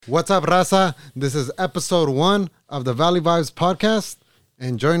What's up, Raza? This is episode 1 of the Valley Vibes podcast.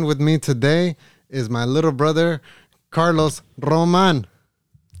 And joined with me today is my little brother, Carlos Roman.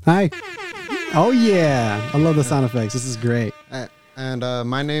 Hi. Oh, yeah. I love the sound effects. This is great. And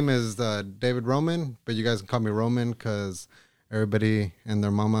my name is David Roman, but you guys can call me Roman because everybody and their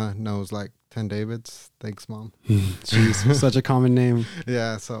mama knows like 10 Davids. Thanks, Mom. Jeez, such a common name.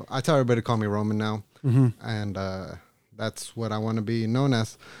 Yeah, so I tell everybody to call me Roman now. Mm-hmm. And that's what I want to be known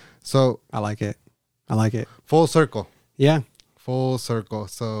as. So I like it. I like it. Full circle. Yeah. Full circle.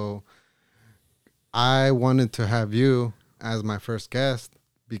 So I wanted to have you as my first guest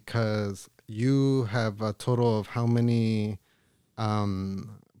because you have a total of how many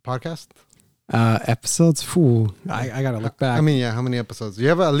podcasts? Episodes? Ooh, I got to look back. I mean, yeah, how many episodes? You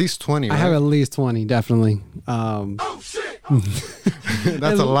have at least 20, right? I have at least 20, definitely. Oh, shit!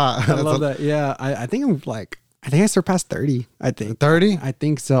 That's a lot. I love that. Yeah, I think I think I surpassed 30, I think. 30? I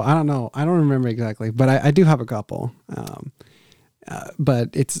think so. I don't know. I don't remember exactly, but I do have a couple.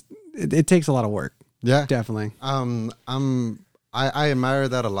 But it takes a lot of work. Yeah. Definitely. I admire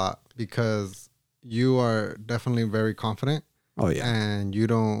that a lot because you are definitely very confident. Oh, yeah. And you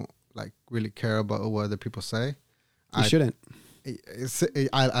don't like really care about what other people say. You shouldn't.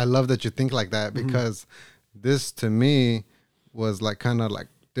 I love that you think like that because this to me was like kind of like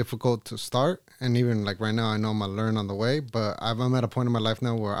difficult to start, and even like right now I know I'm gonna learn on the way, but I'm at a point in my life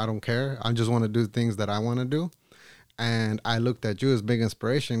now where I don't care. I just want to do things that I want to do, and I looked at you as big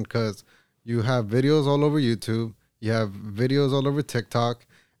inspiration because you have videos all over YouTube, you have videos all over TikTok,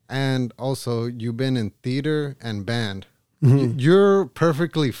 and also you've been in theater and band. You're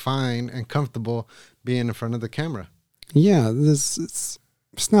perfectly fine and comfortable being in front of the camera. Yeah, it's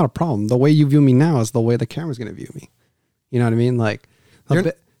not a problem. The way you view me now is the way the camera's gonna view me. You know what I mean? Like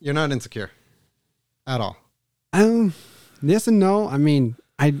you're not insecure at all. Yes and no. I mean,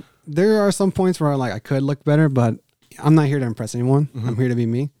 there are some points where I could look better, but I'm not here to impress anyone. I'm here to be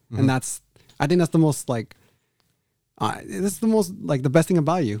me, and I think that's the most this is the most the best thing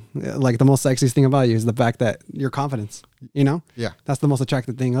about you. Like the most sexiest thing about you is the fact that your confidence. You know, yeah, that's the most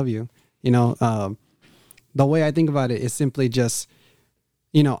attractive thing of you. You know, the way I think about it is simply just.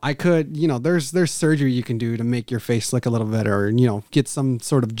 I could, there's surgery you can do to make your face look a little better or, get some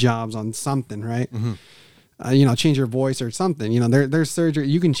sort of jobs on something, right? Change your voice or something, there's surgery.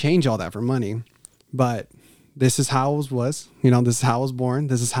 You can change all that for money, but this is how I was, this is how I was born.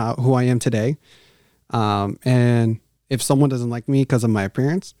 This is who I am today. And if someone doesn't like me because of my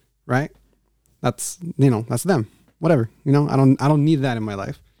appearance, right? That's them, whatever, I don't need that in my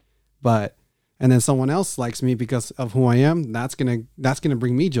life, and then someone else likes me because of who I am. That's gonna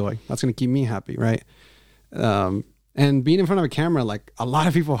bring me joy. That's gonna keep me happy, right? And being in front of a camera, like a lot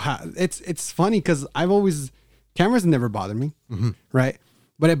of people have. It's funny because cameras never bothered me, right?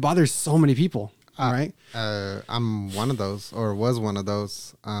 But it bothers so many people, right? I'm one of those, or was one of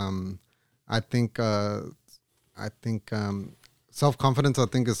those. I think self-confidence. I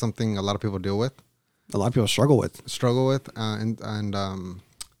think is something a lot of people deal with. A lot of people struggle with, and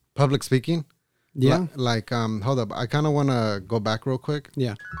public speaking. Yeah. Hold up. I kind of want to go back real quick.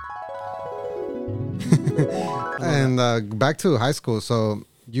 Yeah. And back to high school. So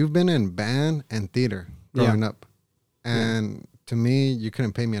you've been in band and theater growing up. And to me, you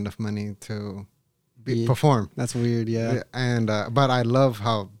couldn't pay me enough money to perform. That's weird. Yeah. And, but I love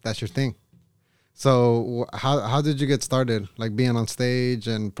how that's your thing. So how did you get started? Like being on stage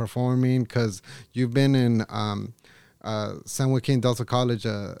and performing? Because you've been in San Joaquin Delta College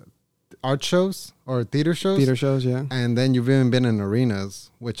art shows or theater shows. Theater shows, yeah. And then you've even been in arenas,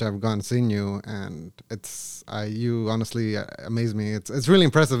 which I've gone and seen you, and you honestly amaze me. It's really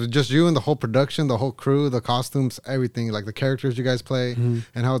impressive. Just you and the whole production, the whole crew, the costumes, everything, like the characters you guys play, and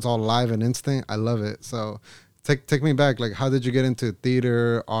how it's all live and instant. I love it. So take me back. Like, how did you get into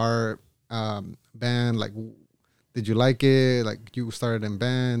theater, art, band? Like, did you like it? Like, you started in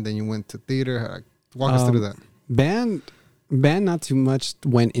band, then you went to theater. Like, walk us through that. Band, not too much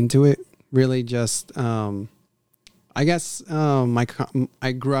went into it. Really, just I guess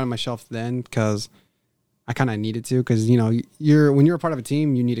I grew out of my shelf then because I kind of needed to. Because when you're a part of a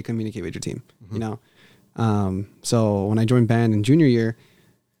team, you need to communicate with your team. So when I joined band in junior year,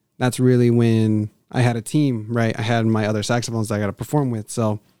 that's really when I had a team. Right, I had my other saxophones that I got to perform with.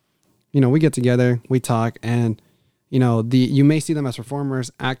 So we get together, we talk, and you may see them as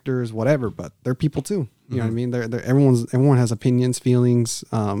performers, actors, whatever, but they're people too. You know what I mean? Everyone has opinions, feelings,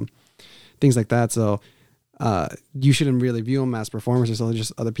 things like that. So you shouldn't really view them as performers. They're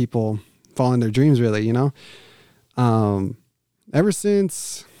just other people following their dreams, really. Ever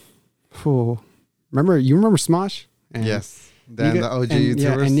since, you remember Smosh? And yes. Than the OG YouTubers.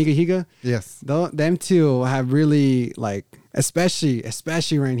 Yeah, and Niga Higa. Yes. Them two have really like, especially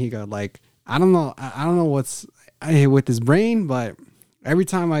Ryan Higa. Like, I don't know what's with his brain, but every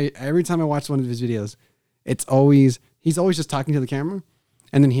time I watch one of his videos, he's always just talking to the camera,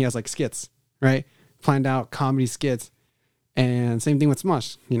 and then he has like skits, right? Planned out comedy skits. And same thing with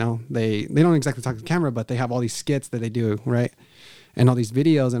Smosh. You know, they don't exactly talk to the camera, but they have all these skits that they do, right? And all these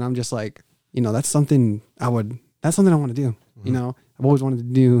videos, and I'm just like, you know, that's something I want to do. Mm-hmm. You know, I've always wanted to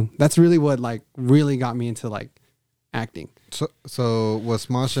do. That's really what like really got me into like acting. So was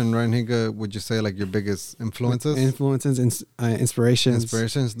Smosh and Ryan Higa, would you say like your biggest influences? Inspirations.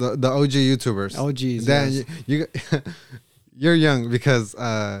 Inspirations. The OG YouTubers. OGs. Then yes. You're young because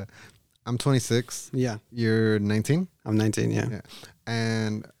I'm 26. Yeah. You're 19. I'm 19. Yeah.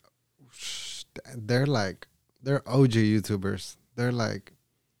 And they're OG YouTubers. They're like,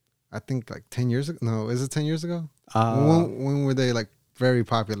 I think like 10 years ago. No, is it 10 years ago? When were they like very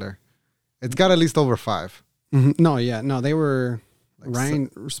popular? It's got at least over 5. Mm-hmm. No, they were like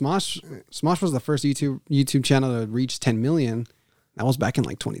Smosh was the first YouTube channel to reach 10 million. That was back in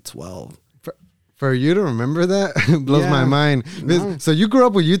like 2012. For you to remember that blows my mind. No. So you grew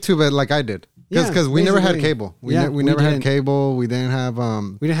up with YouTube like I did, because we never had cable. We never had cable. We didn't have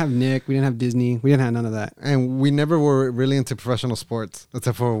we didn't have Nick. We didn't have Disney. We didn't have none of that. And we never were really into professional sports,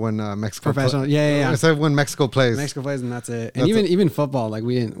 except for when Mexico. Except when Mexico plays. And that's it. And even football, like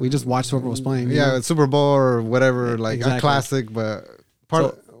we just watched whoever was playing. Yeah, Super Bowl or whatever, like exactly. A classic, but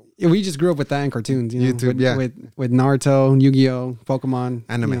we just grew up with that in cartoons. You know, YouTube, with Naruto, Yu-Gi-Oh, Pokemon,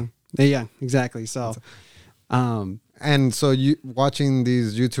 anime. You know. Yeah, exactly. So, and so you watching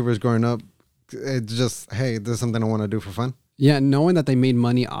these YouTubers growing up, it's just, hey, this is something I want to do for fun. Yeah, knowing that they made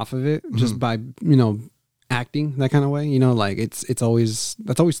money off of it just by, you know, acting that kind of way, you know, like that's always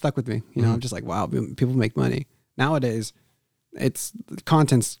stuck with me. You know, I'm just like, wow, people make money nowadays.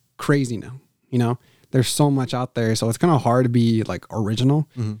 Content's crazy now. You know, there's so much out there, so it's kind of hard to be like original.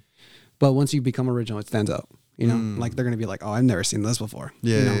 But once you become original, it stands out. You know, like they're going to be like, oh, I've never seen this before.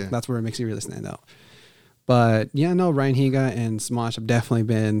 Yeah, you know, that's where it makes you really stand out. But yeah, no, Ryan Higa and Smosh have definitely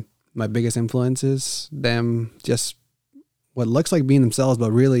been my biggest influences. Them just what looks like being themselves,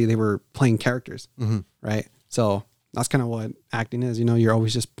 but really they were playing characters, right? So that's kind of what acting is. You know, you're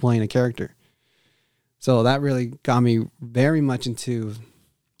always just playing a character. So that really got me very much into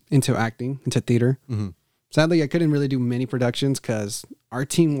acting, into theater. Sadly, I couldn't really do many productions because our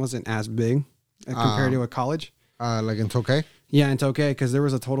team wasn't as big compared to a college. Like in Tokay? Yeah, in Tokay, because there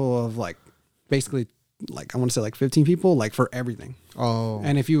was a total of like basically like I want to say like 15 people like for everything. Oh.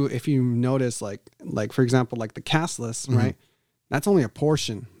 And if you notice like for example like the cast list, right? That's only a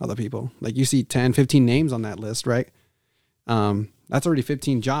portion of the people. Like you see 10, 15 names on that list, right? That's already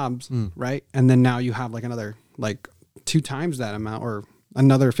 15 jobs, right? And then now you have like another like 2 times that amount or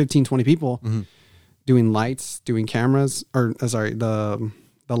another 15, 20 people doing lights, doing cameras, or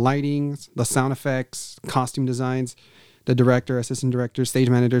the lighting, the sound effects, costume designs, the director, assistant director, stage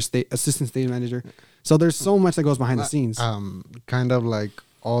manager, assistant stage manager. So there's so much that goes behind the scenes. Kind of like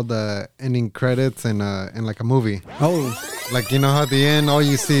all the ending credits in like a movie. Oh, like you know how at the end all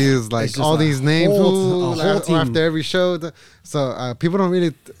you see is like all these names after every show. So people don't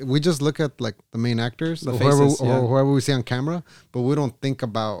really. We just look at like the main actors, or whoever we see on camera, but we don't think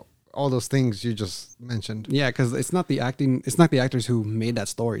about all those things you just mentioned. Yeah, because it's not the actors who made that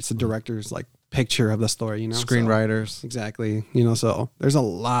story. It's the director's like picture of the story, you know. Screenwriters. So, exactly. You know, so there's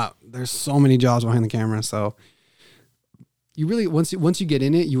so many jobs behind the camera. So you really once you get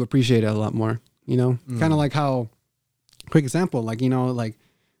in it, you appreciate it a lot more. You know, kind of like how, quick example, like you know, like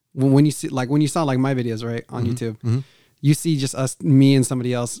when you saw like my videos right on YouTube. You see just us, me and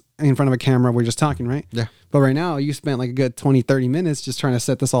somebody else in front of a camera. We're just talking, right? Yeah. But right now, you spent like a good 20, 30 minutes just trying to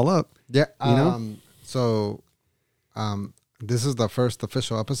set this all up. Yeah. You know? So this is the first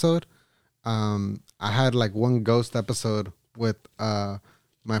official episode. I had like one ghost episode with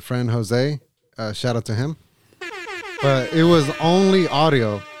my friend Jose. Shout out to him. But it was only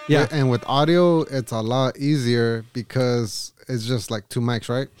audio. Yeah. And with audio, it's a lot easier because it's just like 2 mics,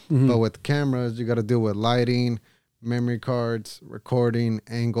 right? But with cameras, you got to deal with lighting, memory cards, recording,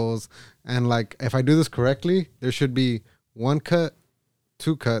 angles. And like, if I do this correctly, there should be 1 cut,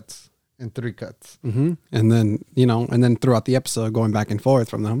 2 cuts, and 3 cuts. And then, you know, throughout the episode, going back and forth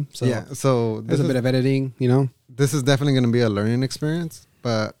from them. So yeah, so there's a bit of editing, you know. This is definitely going to be a learning experience,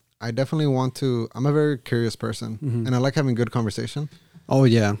 but I definitely I'm a very curious person, and I like having good conversation. Oh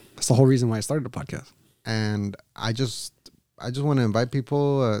yeah. That's the whole reason why I started the podcast. And I just want to invite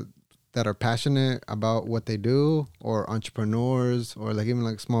people that are passionate about what they do, or entrepreneurs, or like even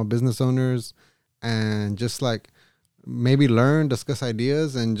like small business owners, and just like maybe learn, discuss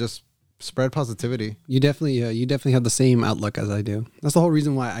ideas, and just spread positivity. You definitely have the same outlook as I do. That's the whole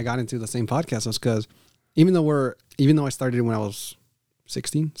reason why I got into the same podcast, was because even though I started when I was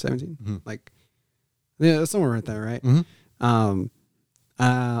 16, 17, like, yeah, somewhere right there, right?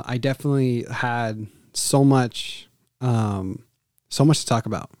 I definitely had so much to talk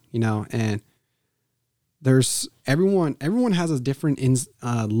about, and there's everyone has a different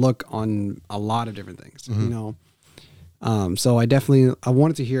look on a lot of different things, so I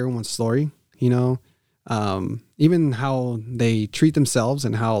wanted to hear everyone's story, even how they treat themselves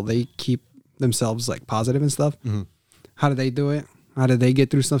and how they keep themselves like positive and stuff. How do they do it? How do they get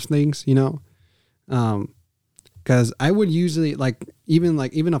through some things, because I would usually even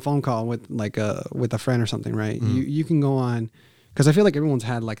a phone call with a friend or something, right? You can go on, because I feel like everyone's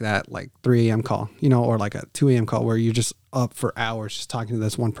had like that 3 a.m. call, or like a 2 a.m. call where you're just up for hours just talking to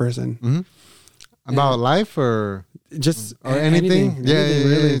this one person about life or anything. Yeah,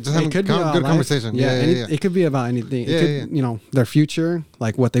 really. Just having good conversation. It could be about anything. It could, their future,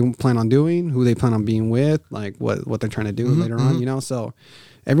 like what they plan on doing, who they plan on being with, like what they're trying to do later on, so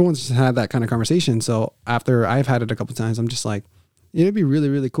everyone's just had that kind of conversation. So after I've had it a couple times, I'm just like, it'd be really,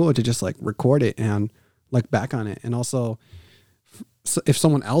 really cool to just like record it and look back on it. And also, if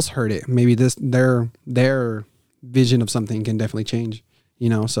someone else heard it, maybe their vision of something can definitely change,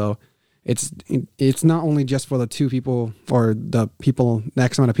 so it's not only just for the two people or the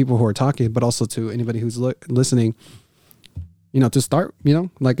X amount of people who are talking, but also to anybody who's listening, to start,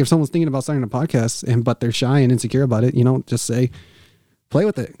 like if someone's thinking about starting a podcast but they're shy and insecure about it, just say, play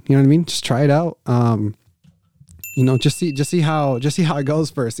with it. You know what I mean? Just try it out. Just see how it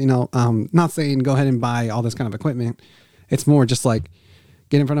goes first, not saying go ahead and buy all this kind of equipment. It's more just like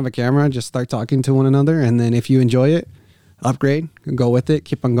get in front of a camera, just start talking to one another. And then if you enjoy it, upgrade, go with it,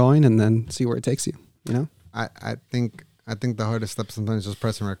 keep on going, and then see where it takes you. I think the hardest step sometimes is just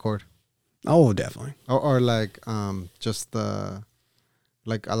pressing record. Oh, definitely. Or just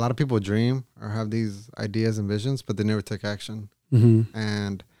like a lot of people dream or have these ideas and visions, but they never take action.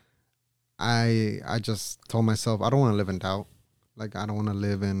 And I just told myself, I don't want to live in doubt. Like, I don't want to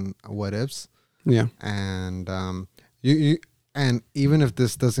live in what ifs. Yeah. And and even if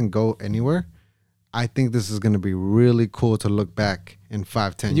this doesn't go anywhere, I think this is going to be really cool to look back in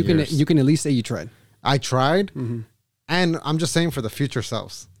 5-10 years. You can at least say you tried. I tried. And I'm just saying for the future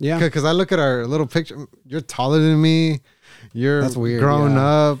selves. Yeah. Because I look at our little picture. You're taller than me. You're grown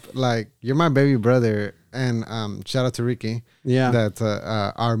up. Like, you're my baby brother. And shout out to Ricky. Yeah. That's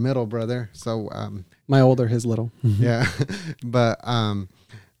our middle brother. So my older, his little. Yeah. But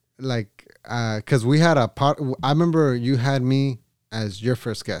because we had I remember you had me as your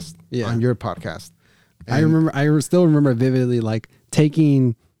first guest on your podcast. And I still remember vividly, like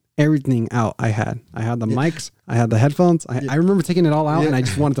taking everything out. I had the mics, I had the headphones. I remember taking it all out, and I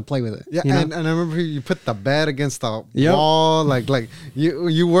just wanted to play with it. Yeah, and I remember you put the bed against the wall, like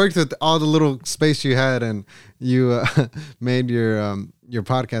you worked with all the little space you had, and you made your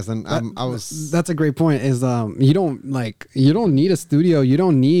podcast. And I was. That's a great point. Is you don't need a studio. You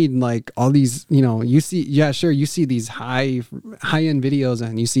don't need like all these. You see, you see these high end videos,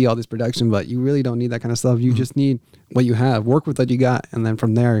 and you see all this production, but you really don't need that kind of stuff. You just need what you have. Work with what you got, and then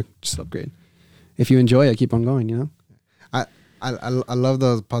from there, just upgrade. If you enjoy it, keep on going. I love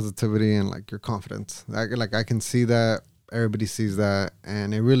the positivity and like your confidence. I can see that. Everybody sees that,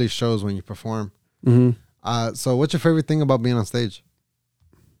 and it really shows when you perform. So what's your favorite thing about being on stage?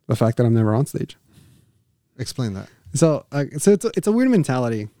 The fact that I'm never on stage. Explain that. So it's a weird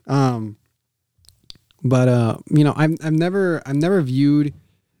mentality. But I've never viewed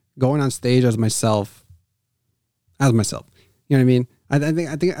going on stage as myself. You know what I mean? I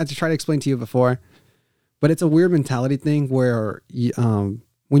think I tried to explain to you before, but it's a weird mentality thing where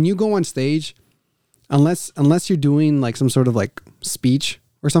when you go on stage, unless you're doing like some sort of like speech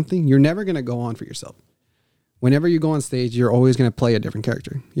or something, you're never gonna go on for yourself. Whenever you go on stage, you're always going to play a different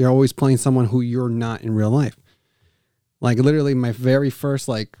character. You're always playing someone who you're not in real life. Like literally my very first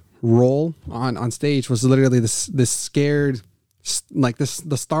like role on stage was literally this scared, like the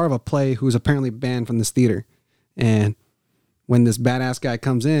star of a play who's apparently banned from this theater. And when this badass guy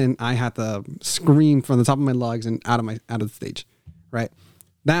comes in, I had to scream from the top of my lungs and out of the stage. Right.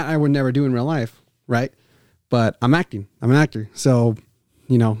 That I would never do in real life. Right. But I'm acting. I'm an actor. So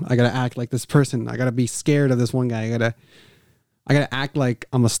I gotta act like this person. I gotta be scared of this one guy. I gotta act like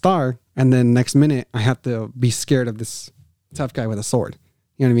I'm a star, and then next minute I have to be scared of this tough guy with a sword.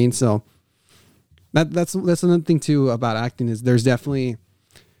 You know what I mean? So that's another thing too about acting is there's definitely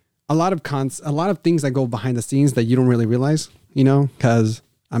a lot of things that go behind the scenes that you don't really realize. Because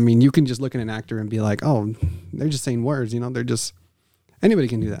I mean, you can just look at an actor and be like, oh, they're just saying words, they're just, anybody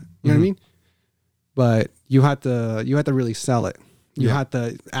can do that. You know what I mean? But you have to really sell it.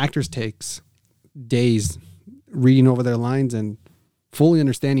 Actors takes days reading over their lines and fully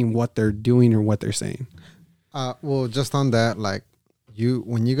understanding what they're doing or what they're saying. Well, just on that, like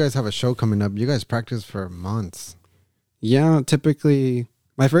when you guys have a show coming up, you guys practice for months. Yeah, typically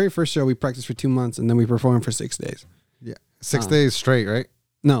my very first show, we practiced for 2 months and then we performed for 6 days. Yeah. 6 days straight, right?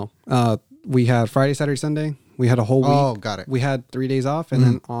 No, we had Friday, Saturday, Sunday. We had a whole week. Oh, got it. We had 3 days off. And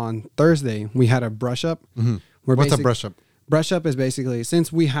then on Thursday, we had a brush up. What's a brush up? Brush up is basically,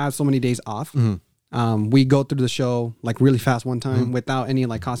 since we have so many days off, we go through the show like really fast one time without any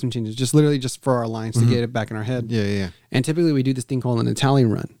like costume changes, just literally just for our lines to get it back in our head. Yeah. And typically we do this thing called an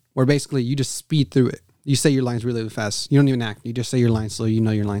Italian run, where basically you just speed through it. You say your lines really, really fast. You don't even act. You just say your lines so you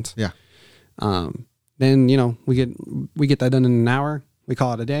know your lines. Yeah. Then, we get that done in an hour. We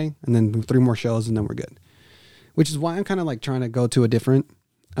call it a day, and then 3 more shows, and then we're good. Which is why I'm kind of like trying to go to a different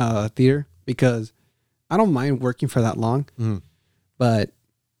theater, because I don't mind working for that long, but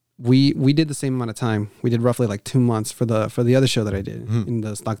we did the same amount of time. We did roughly like 2 months for the other show that I did in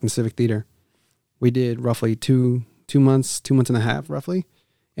the Stockton Civic Theater. We did roughly two months and a half roughly,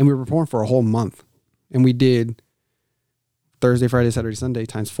 and we performed for a whole month, and we did Thursday, Friday, Saturday, Sunday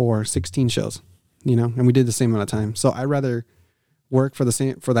times 4, 16 shows, and we did the same amount of time. So I'd rather work for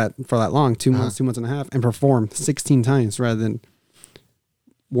that long, 2 months, 2 months and a half, and perform 16 times rather than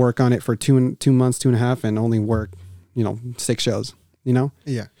work on it for 2 months, 2.5, and only work, 6 shows,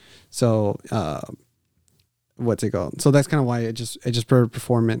 Yeah. So, what's it called? So that's kind of why it just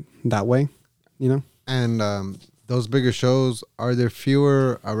perform it that way, And those bigger shows, are there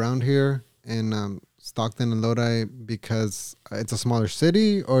fewer around here in Stockton and Lodi because it's a smaller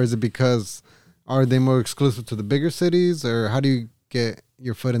city, or is it because are they more exclusive to the bigger cities, or how do you get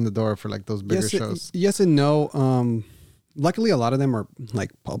your foot in the door for like those bigger shows? Yes and no. Luckily, a lot of them are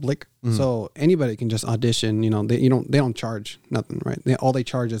like public, so anybody can just audition. They don't charge nothing, right? All they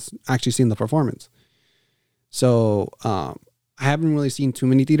charge is actually seeing the performance. So I haven't really seen too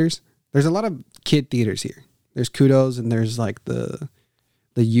many theaters. There's a lot of kid theaters here. There's Kudos, and there's like the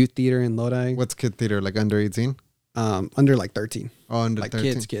youth theater in Lodi. What's kid theater, like under 18? Under like 13. Oh, under like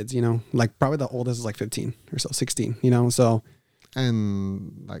 13. kids, like probably the oldest is like 15 or so, 16, so.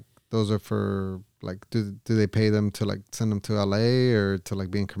 And like those are for like, do they pay them to like send them to LA or to like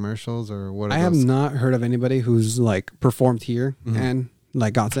be in commercials, or what? I have not heard of anybody who's like performed here and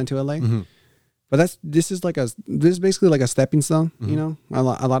like got sent to LA. But this is basically like a stepping stone, a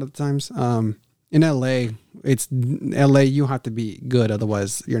lot of the times. In LA, you have to be good,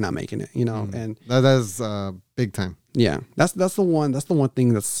 otherwise you're not making it, and that's big time. Yeah. That's the one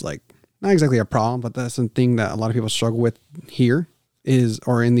thing that's like not exactly a problem, but that's something that a lot of people struggle with here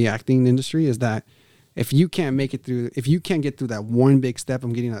or in the acting industry, is that if you can't get through that one big step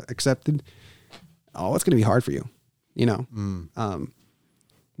of getting accepted, it's going to be hard for you,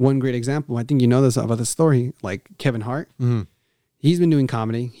 One great example, I think this about this story, like Kevin Hart, he's been doing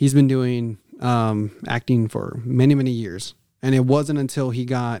comedy. He's been doing acting for many, many years. And it wasn't until he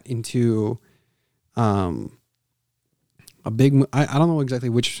got into a big, I don't know exactly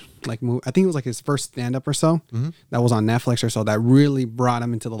which like movie. I think it was like his first stand-up or so that was on Netflix or so, that really brought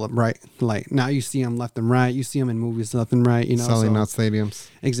him into the right. Like now you see him left and right. You see him in movies left and right. Selling out stadiums.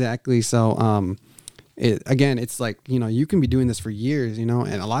 Exactly. So it's like you can be doing this for years. And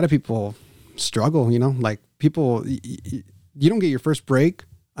a lot of people struggle. Like people, you don't get your first break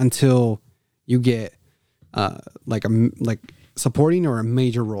until you get like supporting or a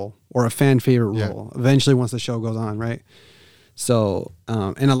major role or a fan favorite role. Eventually, once the show goes on, right? So,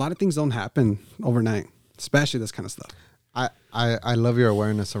 and a lot of things don't happen overnight, especially this kind of stuff. I love your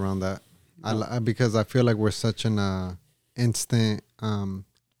awareness around that. Because I feel like we're such an instant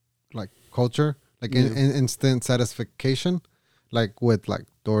like culture, like instant satisfaction, like with like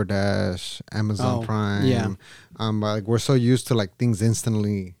DoorDash, Amazon Prime. Yeah. Like we're so used to like things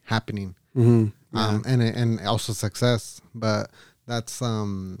instantly happening. And also success, but that's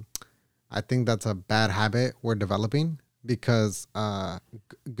I think that's a bad habit we're developing, because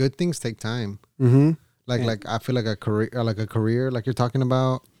good things take time. Like I feel like a career like you're talking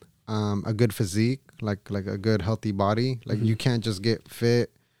about, a good physique, like a good healthy body. Like you can't just get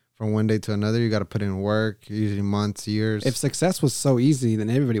fit from one day to another. You got to put in work, usually months, years. If success was so easy, then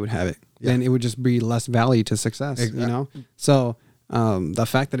everybody would have it. Then it would just be less value to success. So the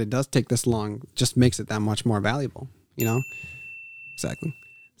fact that it does take this long just makes it that much more valuable, Exactly.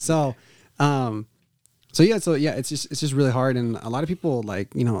 So, So yeah, it's just really hard, and a lot of people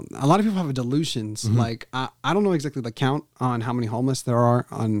like a lot of people have delusions. Like I don't know exactly the count on how many homeless there are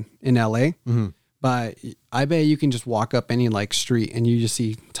in LA, but I bet you can just walk up any like street and you just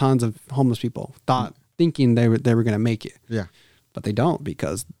see tons of homeless people thinking they were gonna make it. Yeah, but they don't,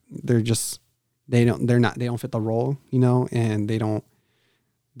 because they don't fit the role, and they don't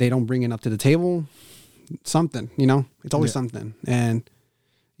bring it up to the table. Something, it's always something, and.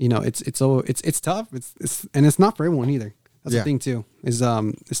 It's tough. And it's not for everyone either. That's the thing too. Is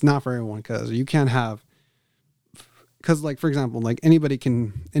it's not for everyone, because you can't have. Because like, for example, like anybody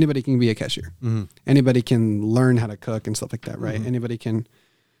can be a cashier. Anybody can learn how to cook and stuff like that, right? Anybody can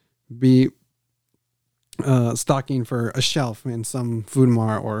be stocking for a shelf in some food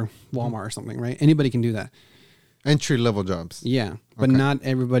mart or Walmart or something, right? Anybody can do that. Entry level jobs. Yeah, but not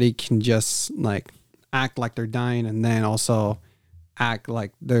everybody can just like act like they're dying and then also act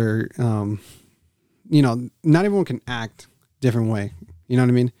like they're not everyone can act different way, you know what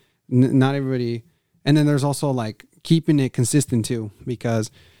I mean? Not everybody. And then there's also like keeping it consistent too, because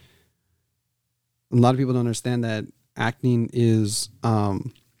a lot of people don't understand that acting's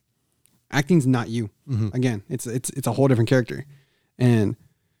not you. Again, it's a whole different character. And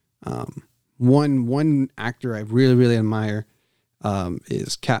one actor I really, really admire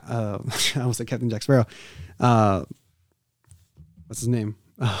is I almost said Captain Jack Sparrow. What's his name?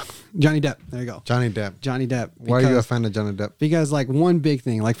 Johnny Depp. There you go. Johnny Depp. Why are you a fan of Johnny Depp? Because like one big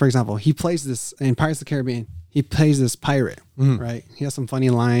thing, like for example, he plays this in Pirates of the Caribbean. He plays this pirate, right? He has some funny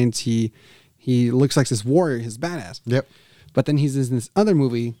lines. He looks like this warrior. He's badass. Yep. But then he's in this other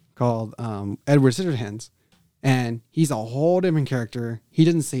movie called Edward Scissorhands, and he's a whole different character. He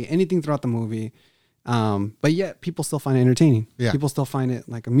doesn't say anything throughout the movie, but yet people still find it entertaining. Yeah. People still find it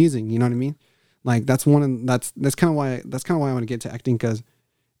like amusing. You know what I mean? Like that's kind of why I want to get to acting, because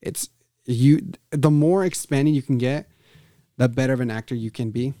the more expanding you can get, the better of an actor you can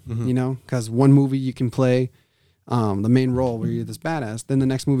be, because one movie you can play the main role where you're this badass, then the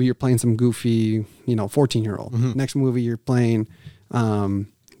next movie you're playing some goofy 14-year-old. Next movie you're playing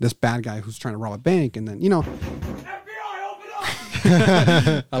this bad guy who's trying to rob a bank, and then FBI, open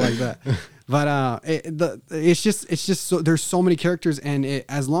up. I like that. But it's just so there's so many characters, and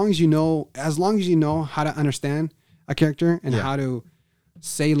as long as you know how to understand a character and how to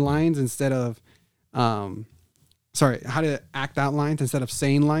say lines instead of how to act out lines instead of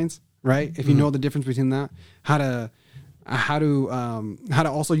saying lines, right? If you know the difference between that, how to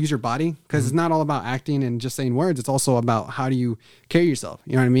also use your body, because it's not all about acting and just saying words. It's also about how do you carry yourself.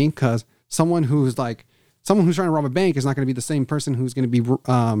 You know what I mean? Because someone who's trying to rob a bank is not going to be the same person who's going to be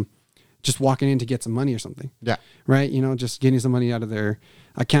just walking in to get some money or something. Yeah. Right? Just getting some money out of their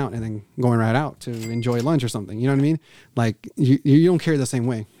account and then going right out to enjoy lunch or something. You know what I mean? Like you don't carry the same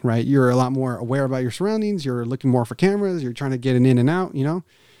way, right? You're a lot more aware about your surroundings. You're looking more for cameras. You're trying to get an in and out,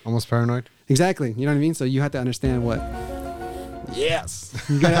 Almost paranoid. Exactly. You know what I mean? So you have to understand yes.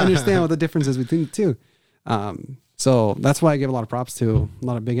 You got to understand what the difference is between the two. So that's why I give a lot of props to a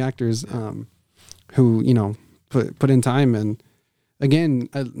lot of big actors who, put in time. And again,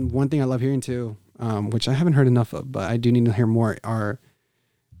 one thing I love hearing too, which I haven't heard enough of, but I do need to hear more, are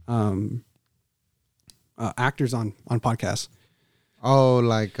actors on podcasts. Oh,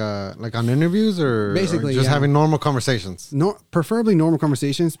 like on interviews, or basically just having normal conversations? No, preferably normal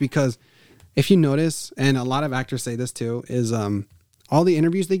conversations, because if you notice, and a lot of actors say this too, is all the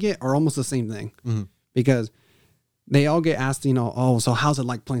interviews they get are almost the same thing, because they all get asked, so how's it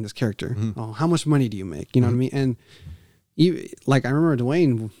like playing this character? Oh, how much money do you make? You know what I mean? And like I remember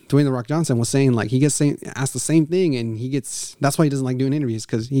Dwayne The Rock Johnson was saying, like, he gets asked the same thing, and that's why he doesn't like doing interviews,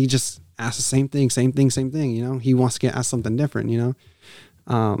 because he just asks the same thing. He wants to get asked something different.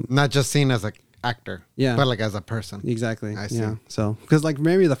 Not just seen as an actor, but like as a person. Exactly. I see. Yeah. So because like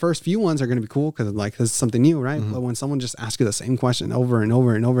maybe the first few ones are going to be cool because like this is something new, right? But when someone just asks you the same question over and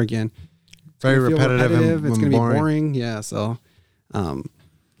over and over again, very repetitive. It's going to be boring. Yeah. So,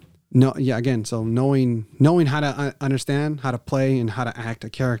 again, so knowing how to understand, how to play, and how to act a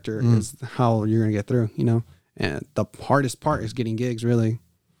character is how you're going to get through, and the hardest part is getting gigs, really.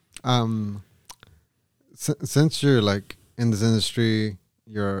 Since you're like in this industry,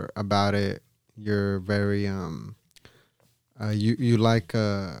 you're about it, you're very, you like,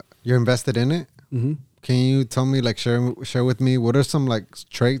 you're invested in it. Can you tell me, like, share with me, what are some like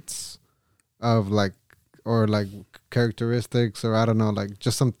traits of like, or like characteristics, or I don't know, like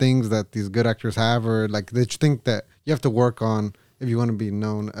just some things that these good actors have, or like that you think that you have to work on if you want to be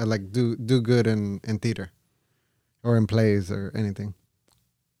known, like do good in theater or in plays or anything?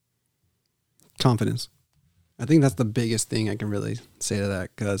 Confidence. I think that's the biggest thing I can really say to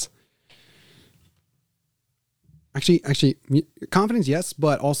that, because actually, confidence, yes,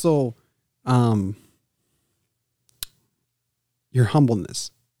 but also, your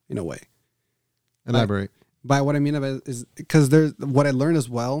humbleness in a way. Elaborate. By what I mean of it is because there's what I learned as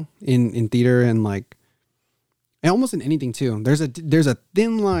well in theater and like, and almost in anything too. There's a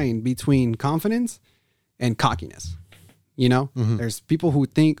thin line between confidence and cockiness. You know, there's people who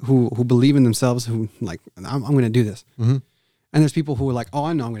think who believe in themselves, who like, I'm going to do this, and there's people who are like, oh,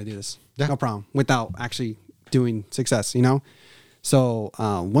 I know I'm going to do this, no problem, without actually doing success. You know, so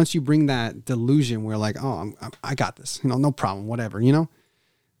once you bring that delusion where like, oh, I got this, you know, no problem, whatever, you know,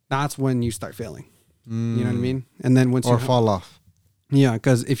 that's when you start failing. You know what I mean? And then once you fall off. Yeah,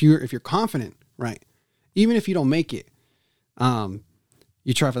 because if you're confident, right, even if you don't make it,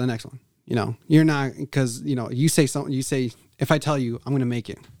 you try for the next one. You know, you're not, because, you know, you say something, you say, if I tell you I'm going to make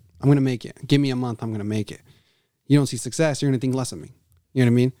it, I'm going to make it. Give me a month, I'm going to make it. You don't see success, you're going to think less of me. You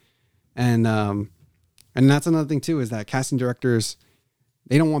know what I mean? And that's another thing too, is that casting directors,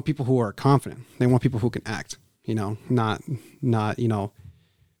 they don't want people who are confident. They want people who can act, you know, not, you know,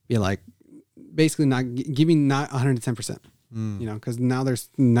 be like, basically not giving not 110%, you know, because nowadays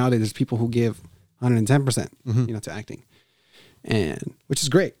there's people who give 110%, you know, to acting, and which is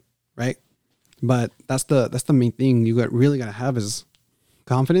great. Right. But that's the main thing you really got to have is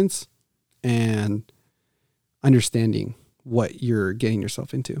confidence and understanding what you're getting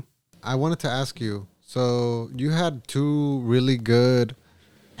yourself into. I wanted to ask you, so you had 2 really good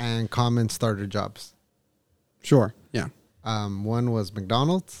and common starter jobs. Sure. Yeah. One was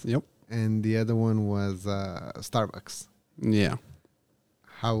McDonald's. Yep. And the other one was Starbucks. Yeah.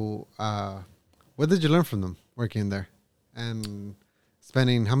 What did you learn from them working there? And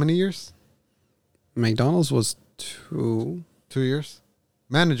spending how many years? McDonald's was 2 years.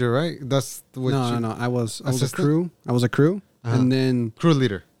 Manager, right? That's what. No. I was a crew. And then crew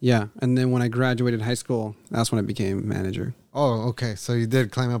leader. Yeah, and then when I graduated high school, that's when I became manager. Oh, okay. So you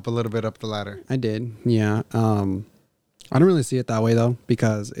did climb up a little bit up the ladder. I did. Yeah. I don't really see it that way though,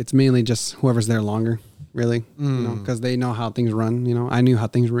 because it's mainly just whoever's there longer, really. You know, because they know how things run. You know, I knew how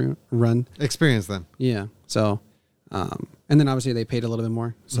things run. Experience then. Yeah. So. And then obviously they paid a little bit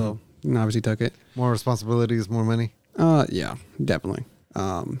more, so obviously took it. More responsibilities, more money. Yeah, definitely.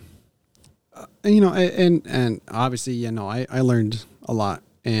 And, you know, and obviously, you know, I learned a lot,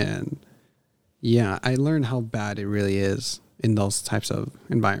 and yeah, I learned how bad it really is in those types of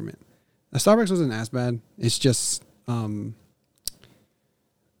environment. Starbucks wasn't as bad. It's just,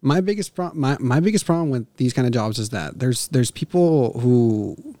 my biggest problem with these kind of jobs is that there's people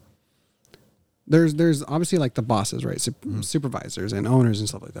who, There's obviously like the bosses, right? Supervisors and owners and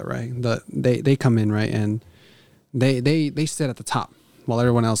stuff like that, right? They come in, right, and they sit at the top while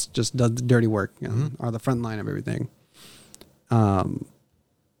everyone else just does the dirty work, you know, or the front line of everything.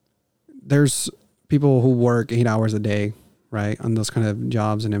 There's people who work 8 hours a day, right, on those kind of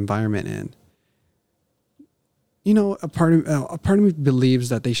jobs and environment, and you know, a part of me believes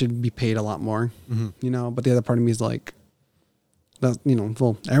that they should be paid a lot more, you know, but the other part of me is like, that, you know,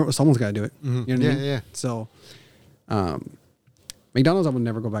 well, someone's got to do it. You know what I mean? Yeah. So, McDonald's I would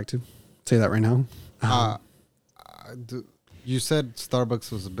never go back to. Say that right now. You said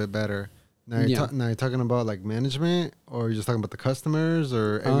Starbucks was a bit better. Now you're talking about like management, or you're just talking about the customers,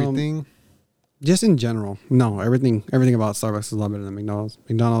 or everything? Just in general. No, everything about Starbucks is a lot better than McDonald's.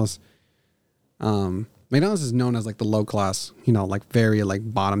 McDonald's is known as like the low class, you know, like very like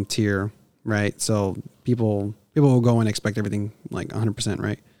bottom tier, right? So people will go and expect everything like 100%,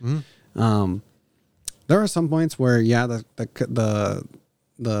 right? There are some points where, yeah, the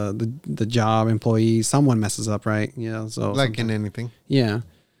job employee, someone messes up, right? You know, so like in anything. Yeah.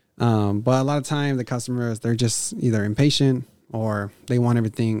 But a lot of time the customers, they're just either impatient or they want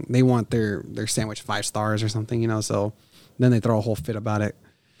everything. They want their sandwich 5 stars or something, you know, so then they throw a whole fit about it.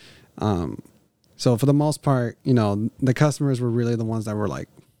 So for the most part, you know, the customers were really the ones that were like,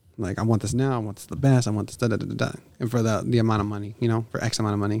 I want this now. I want this the best. I want this and for the amount of money, you know, for X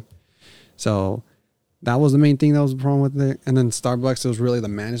amount of money. So that was the main thing that was the problem with it. And then Starbucks, it was really the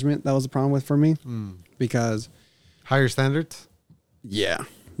management that was the problem with for me, because higher standards. Yeah,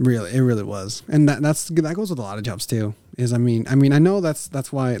 really, it really was. And that goes with a lot of jobs too. I mean, I know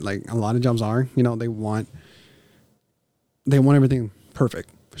that's why like a lot of jobs are, you know, they want everything perfect,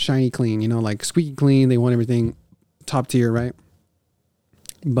 shiny, clean, you know, like squeaky clean. They want everything top tier, right?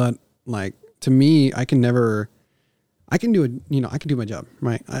 But like, to me, I can do it, you know, I can do my job,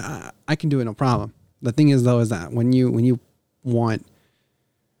 right? I can do it, no problem. The thing is though, is that when you want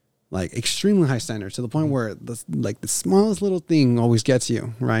like extremely high standards to the point where the smallest little thing always gets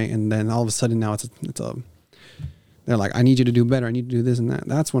you, right? And then all of a sudden now they're like, I need you to do better. I need to do this and that.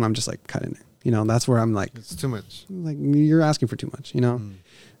 That's when I'm just like cutting it. You know, that's where I'm like, It's too much. like you're asking for too much, you know,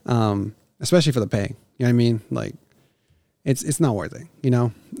 especially for the pay. You know what I mean? Like it's not worth it, you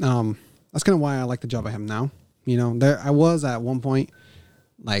know? That's kind of why I like the job I have now. You know, I was at one point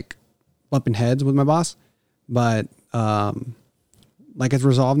like bumping heads with my boss, but, like it's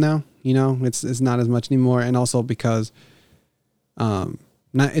resolved now, you know, it's not as much anymore. And also because,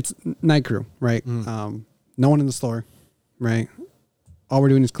 it's night crew, right? No one in the store, right? All we're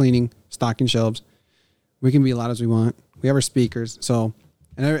doing is cleaning, stocking shelves. We can be loud as we want. We have our speakers. So,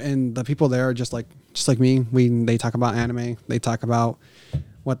 and the people there are just like me. They talk about anime. They talk about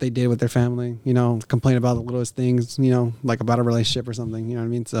what they did with their family, you know, complain about the littlest things, you know, like about a relationship or something, you know what I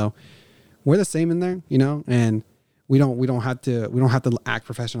mean? So we're the same in there, you know, and we don't have to act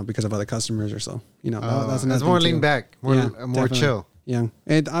professional because of other customers or so, you know. That's it's more lean back, more chill. Yeah.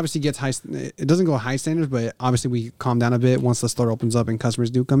 It obviously gets it doesn't go high standards, but obviously we calm down a bit once the store opens up and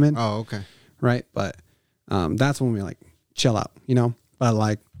customers do come in. Oh, okay. Right. But, that's when we like chill out, you know, but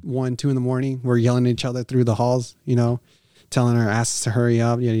like 1, 2 in the morning, we're yelling at each other through the halls, you know, telling our asses to hurry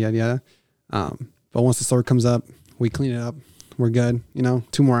up, yada, yada, yada. But once the store comes up, we clean it up. We're good, you know,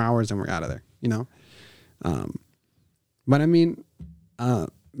 2 more hours and we're out of there, you know? But I mean,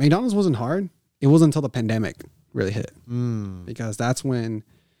 McDonald's wasn't hard. It wasn't until the pandemic really hit because that's when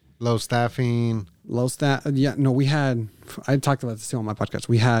low staffing. Yeah, no, I talked about this too on my podcast.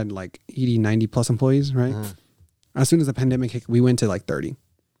 We had like 80, 90 plus employees, right? As soon as the pandemic hit, we went to like 30.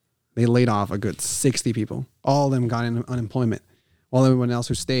 They laid off a good 60 people. All of them got in unemployment. While everyone else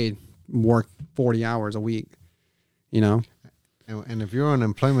who stayed worked 40 hours a week, you know? And if you're on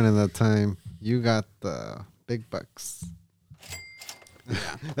unemployment at that time, you got the big bucks. Yeah.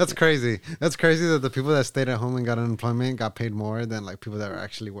 That's crazy. That's crazy that the people that stayed at home and got unemployment got paid more than like people that were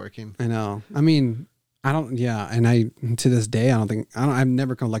actually working. I know. I mean, and to this day, I've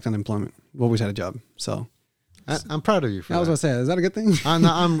never collected unemployment. I've always had a job. So I'm proud of you for that. I was going to say, is that a good thing?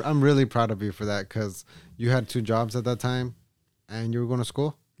 I'm really proud of you for that because you had 2 jobs at that time and you were going to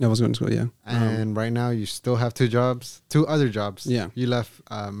school. I was going to school, yeah. And right now you still have 2 other jobs. Yeah. You left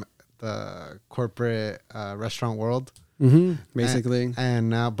the corporate restaurant world. Basically. And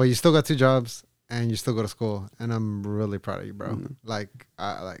now, but you still got 2 jobs and you still go to school. And I'm really proud of you, bro.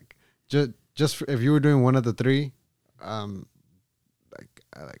 Just if you were doing one of the 3, I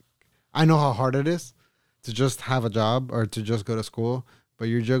know how hard it is to just have a job or to just go to school, but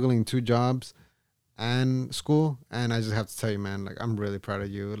you're juggling 2 jobs and school. And I just have to tell you, man, like, I'm really proud of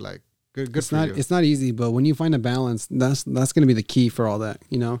you. Like, good for you. It's not easy, but when you find a balance, that's going to be the key for all that,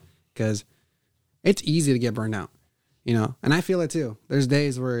 you know, because it's easy to get burned out, you know, and I feel it too. There's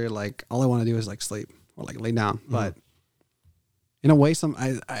days where like, all I want to do is like sleep or like lay down. But in a way,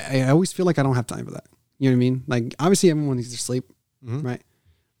 I always feel like I don't have time for that. You know what I mean? Like, obviously everyone needs to sleep, right?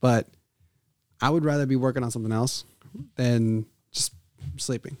 But I would rather be working on something else than just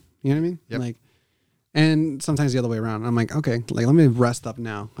sleeping. You know what I mean? Yep. Like, and sometimes the other way around. I'm like, okay, like let me rest up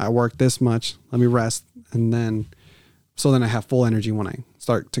now. I work this much. Let me rest. And then I have full energy when I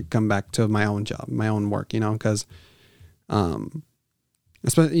start to come back to my own job, my own work, you know, because,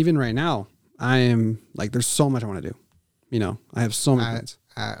 especially even right now, I am like, there's so much I want to do, you know, I have so many things.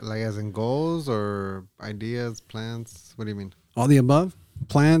 Like as in goals or ideas, plans? What do you mean? All the above.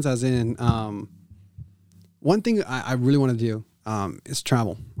 Plans as in, one thing I really want to do is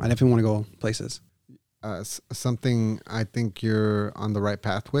travel. I definitely want to go places. Something I think you're on the right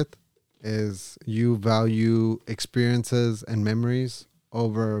path with is you value experiences and memories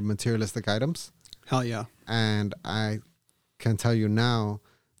over materialistic items. Hell yeah. And I can tell you now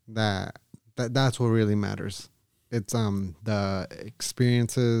that's what really matters. It's the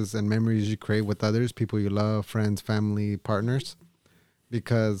experiences and memories you create with others, people you love, friends, family, partners,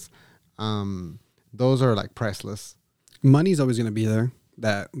 because those are like priceless. Money's always going to be there.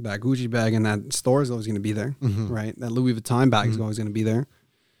 That Gucci bag and that store is always going to be there, right? That Louis Vuitton bag is always going to be there.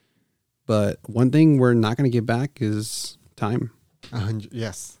 But one thing we're not going to get back is time.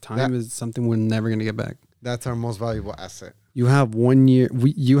 Yes. Time is something we're never going to get back. That's our most valuable asset. You have 1 year.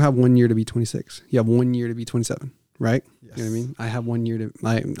 You have 1 year to be 26. You have 1 year to be 27, right? Yes. You know what I mean? I have 1 year to.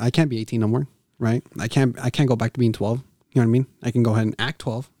 I can't be 18 no more, right? I can't go back to being 12. You know what I mean? I can go ahead and act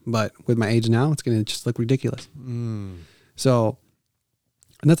 12, but with my age now, it's going to just look ridiculous. So,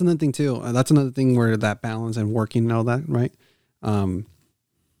 and that's another thing too. That's another thing where that balance and working and all that, right?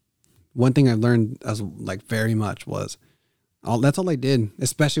 One thing I learned as like very much was that's all I did,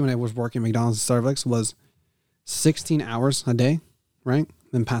 especially when I was working at McDonald's and Starbucks, was 16 hours a day, right?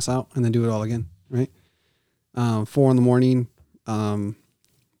 Then pass out and then do it all again, right? 4 in the morning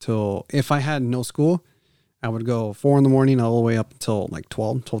till if I had no school, I would go 4 in the morning all the way up until like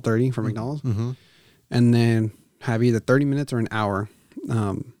 12:30 for McDonald's. Mm-hmm. And then have either 30 minutes or an hour.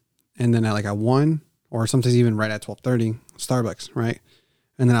 And then at 1 or sometimes even right at 12:30, Starbucks, right?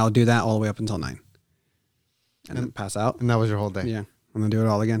 And then I'll do that all the way up until 9. And then pass out. And that was your whole day. Yeah. And then do it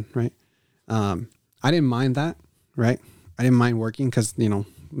all again, right? I didn't mind that, right? I didn't mind working because,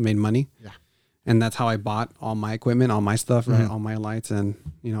 made money. Yeah. And that's how I bought all my equipment, all my stuff, right? All my lights and,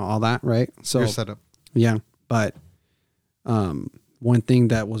 all that, right? So Your setup. Yeah. But one thing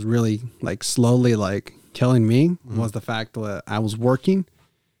that was really slowly killing me was the fact that I was working.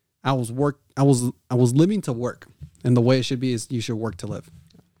 I was living to work. And the way it should be is you should work to live.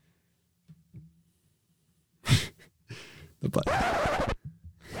 The butt.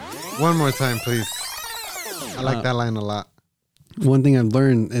 One more time, please. I like that line a lot. One thing I've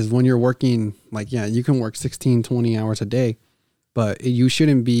learned is when you're working, you can work 16, 20 hours a day, but you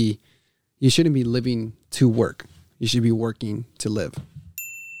shouldn't be living to work. You should be working to live,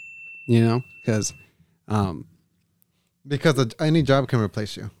 because any job can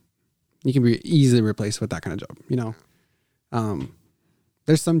replace you. You can be easily replaced with that kind of job,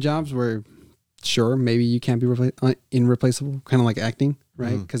 There's some jobs where, sure, maybe you can't be irreplaceable, kind of like acting,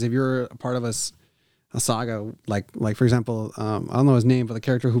 right? Because if you're a part of a saga, like for example, I don't know his name, but the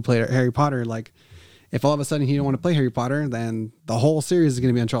character who played Harry Potter, if all of a sudden he don't want to play Harry Potter, then the whole series is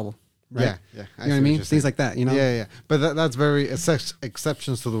going to be in trouble, right? Yeah. You know what I mean? Things like that, Yeah. But that's very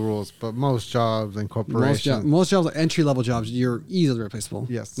exceptions to the rules. But most jobs and corporations, most jobs, entry level jobs, you're easily replaceable.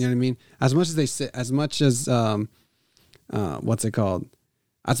 Yes. You know what I mean? As much as what's it called?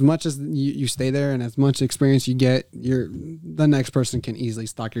 As much as you stay there and as much experience you get, the next person can easily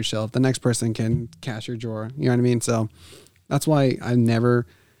stock your shelf. The next person can cash your drawer. You know what I mean? So that's why I never,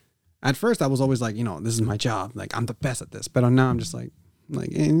 at first I was always like, this is my job. I'm the best at this. But now I'm just the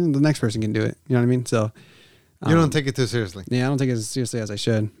next person can do it. You know what I mean? So you don't take it too seriously. Yeah, I don't take it as seriously as I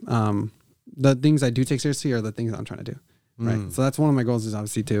should. The things I do take seriously are the things that I'm trying to do. Right. So that's one of my goals is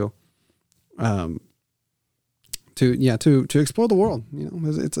obviously to explore the world.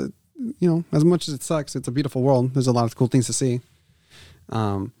 It's a, as much as it sucks, it's a beautiful world. There's a lot of cool things to see.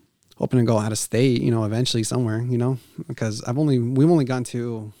 Hoping to go out of state, eventually somewhere, because we've only gone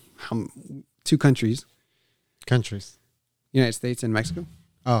to 2 countries. United States and Mexico.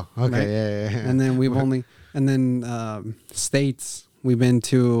 Oh, okay. Right? Yeah. And then states, we've been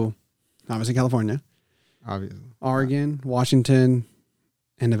to obviously California, obviously Oregon, Washington,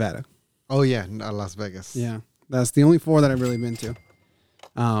 and Nevada. Oh yeah, Las Vegas. Yeah. That's the only 4 that I've really been to.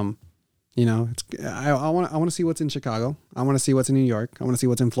 I want to see what's in Chicago. I want to see what's in New York. I want to see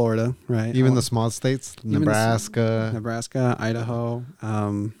what's in Florida, right? Even the small states, Nebraska, Idaho,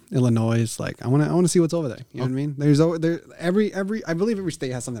 Illinois. I want to see what's over there. You know what I mean? There's I believe every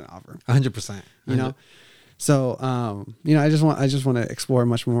state has something to offer. 100%. So I just want to explore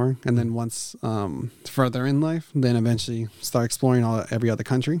much more, and then once further in life, then eventually start exploring every other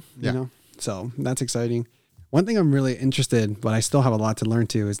country. Yeah. So that's exciting. One thing I'm really interested, but I still have a lot to learn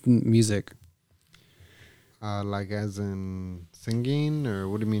too, is music. As in singing, or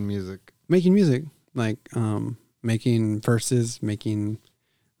what do you mean music? Making music, making verses, making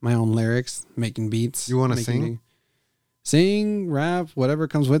my own lyrics, making beats. You want to sing? Sing, rap, whatever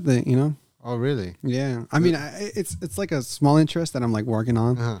comes with it, Oh, really? Yeah. I mean, it's like a small interest that I'm working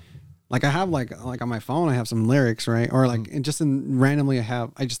on. Uh-huh. I have on my phone, I have some lyrics, right? Or randomly I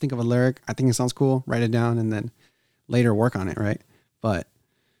just think of a lyric. I think it sounds cool, write it down, and then later work on it. Right. But,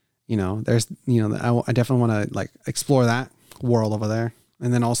 there's, I definitely want to explore that world over there.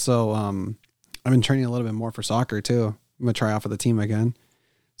 And then also, I've been training a little bit more for soccer too. I'm going to try out for the team again.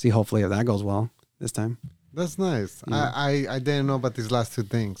 See, hopefully if that goes well this time. That's nice. Yeah. I didn't know about these last 2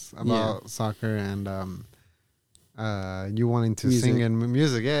 things about soccer and, you wanting to sing and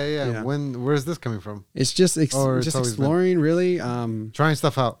music. Yeah. Where's this coming from? It's just exploring, really. Trying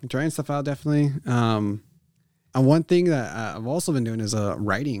stuff out. Definitely. One thing that I've also been doing is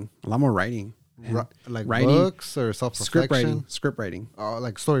writing. A lot more writing. Writing, books or self-reflection? Script writing.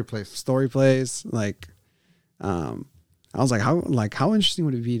 Oh, story plays. Story plays. I was how interesting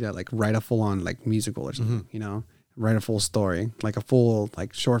would it be to write a full-on musical or something? Write a full story, a full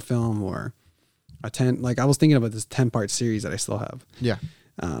short film or a 10. I was thinking about this 10-part series that I still have. Yeah.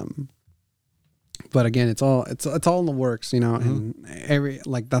 But again, it's all in the works, and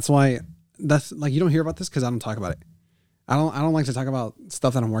that's why you don't hear about this because I don't talk about it. I don't like to talk about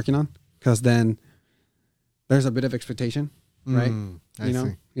stuff that I'm working on because then there's a bit of expectation, right? I see. You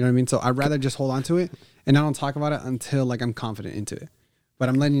know what I mean? So I'd rather just hold on to it and I don't talk about it until I'm confident into it. But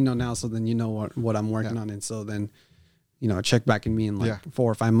I'm letting you know now so then you know what I'm working on, and so then check back in me in like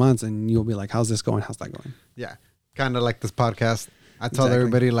 4 or 5 months, and you'll be like, how's this going? How's that going? Yeah. Kind of like this podcast. I told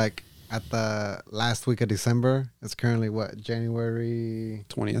everybody like at the last week of December, it's currently what, January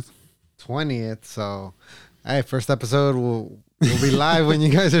 20th. So, hey, first episode will be live when you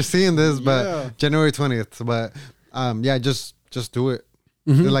guys are seeing this, but January 20th. But yeah, just do it.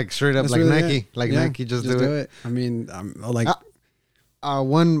 Like straight up, that's like really Nike, it. Like Nike, just do it. I mean, I'm like,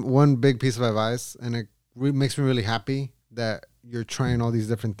 one big piece of advice, and it makes me really happy that you're trying all these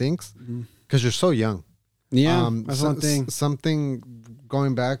different things because you're so young. Yeah, that's one thing. Something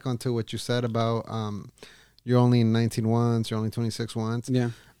going back onto what you said about you're only 19 once, you're only 26 once. Yeah.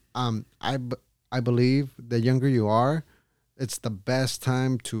 I believe the younger you are, it's the best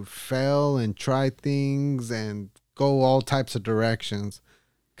time to fail and try things and go all types of directions.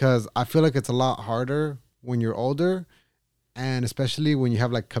 Because I feel like it's a lot harder when you're older, and especially when you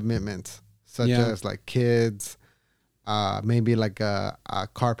have like commitments such as like kids, maybe like a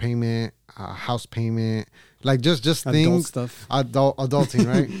car payment, a house payment, like just things, stuff, adulting,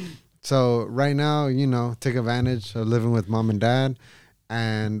 right? So right now, take advantage of living with mom and dad,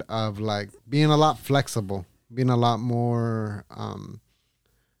 and of like being a lot flexible, being a lot more.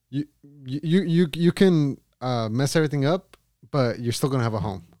 You can mess everything up, but you're still gonna have a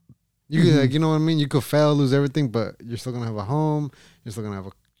home. You could, like, you know what I mean? You could fail, lose everything, but you're still gonna have a home. You're still gonna have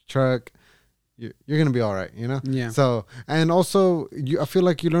a truck. You're gonna be all right, Yeah. So, and also, I feel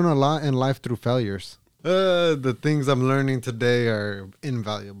like you learn a lot in life through failures. The things I'm learning today are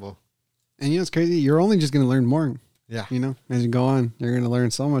invaluable. And it's crazy. You're only just gonna learn more. Yeah. As you go on, you're gonna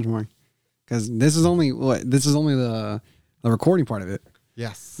learn so much more. Because this is only the recording part of it.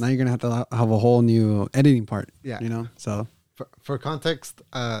 Yes. Now you're gonna have to have a whole new editing part. Yeah. So. For context,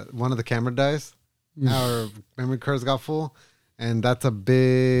 one of the camera dies. Our memory cards got full, and that's a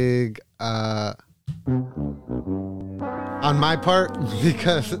big on my part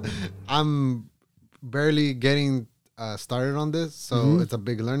because I'm barely getting started on this, so it's a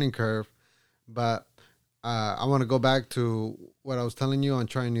big learning curve. But I want to go back to what I was telling you on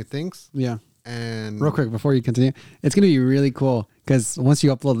trying new things. Yeah. And real quick before you continue, it's gonna be really cool because once you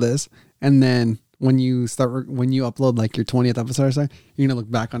upload this, and then when you upload like your 20th episode or something, you're gonna look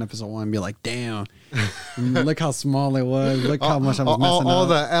back on episode 1 and be like, damn, look how small it was, look how much I was messing all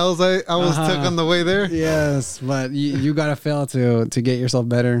up. the L's I was took on the way there. Yes, but you gotta fail to get yourself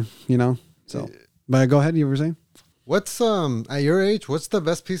better, So, but go ahead, you were saying. What's at your age, what's the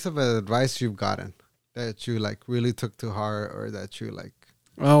best piece of advice you've gotten that you like really took to heart, or that you like?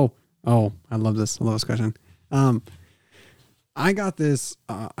 Oh, I love this. I love this question. I got this.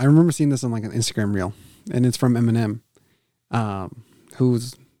 I remember seeing this on like an Instagram reel, and it's from Eminem,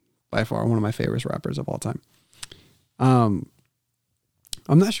 who's by far one of my favorite rappers of all time. I'm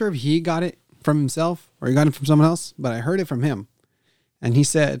not sure if he got it from himself or he got it from someone else, but I heard it from him, and he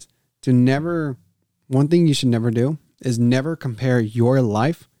said one thing you should never do is never compare your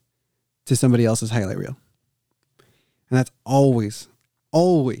life to somebody else's highlight reel, and that's always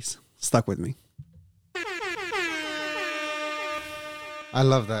stuck with me. I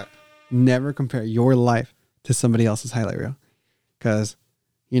love that. Never compare your life to somebody else's highlight reel, because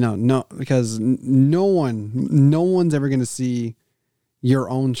no one's ever going to see your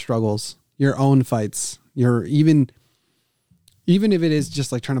own struggles, your own fights, even if it is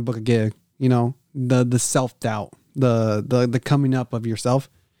just like trying to book a gig, the self-doubt, the coming up of yourself.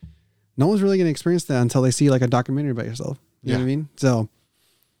 No one's really going to experience that until they see like a documentary about yourself. You know what I mean? So,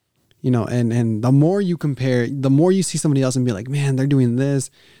 and the more you compare, the more you see somebody else and be like, man, they're doing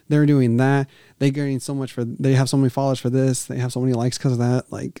this, they're doing that, they have so many followers for this, they have so many likes because of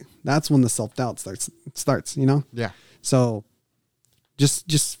that. Like, that's when the self-doubt starts, Yeah. So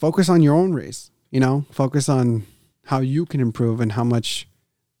just focus on your own race, focus on how you can improve and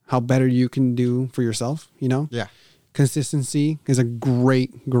how better you can do for yourself, Yeah. Consistency is a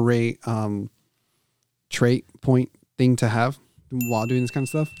great trait thing to have while doing this kind of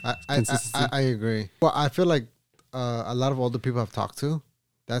stuff. I agree. Well, I feel like a lot of older people I've talked to,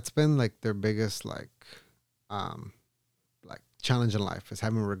 that's been like their biggest like challenge in life, is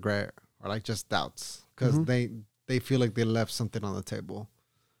having regret or like just doubts, because they feel like they left something on the table,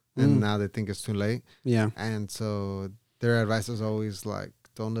 and now they think it's too late. Yeah. And so their advice is always like,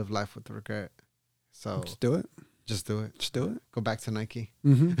 don't live life with regret. So just do it. Just do it. Just do it. Go back to Nike.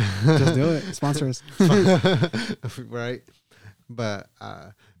 Just do it. Sponsor us. Right. But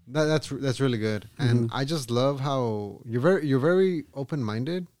that's really good. And I just love how you're very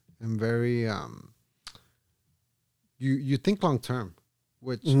open-minded and very you think long term,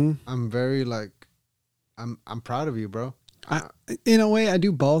 which I'm very like I'm proud of you, bro. In a way, I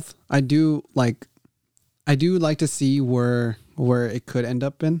do both. I I do like to see where it could end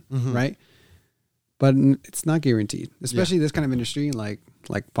up in, right? But it's not guaranteed, especially this kind of industry, like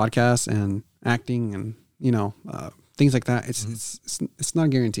podcasts and acting and things like that. It's not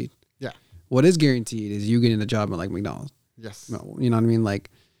guaranteed. Yeah. What is guaranteed is you getting a job at like McDonald's. Yes. You know what I mean? Like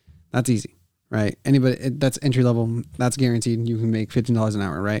that's easy, right? Anybody that's entry level, that's guaranteed. You can make $15 an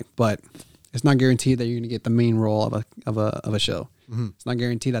hour, right? But it's not guaranteed that you're going to get the main role of a show. It's not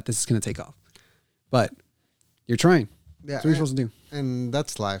guaranteed that this is going to take off, but you're trying. Yeah, that's what you're supposed to do. And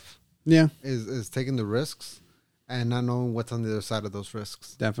that's life. Yeah, is taking the risks and not knowing what's on the other side of those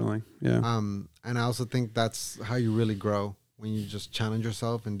risks. Definitely. Yeah. And I also think that's how you really grow, when you just challenge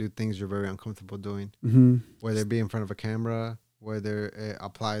yourself and do things you're very uncomfortable doing. Whether it be in front of a camera, whether it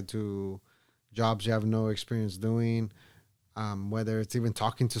applied to jobs you have no experience doing, whether it's even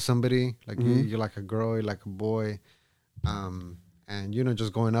talking to somebody, like you're like a girl, you're like a boy, and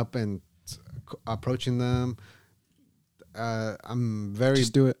just going up and approaching them. I'm very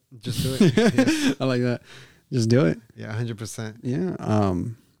just do it. Just do it. Yes. I like that. Just do it. Yeah, 100%. Yeah.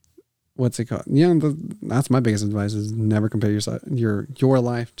 What's it called? Yeah, that's my biggest advice: is never compare your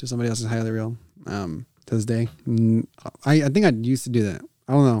life to somebody else's highlight reel. To this day, I think I used to do that.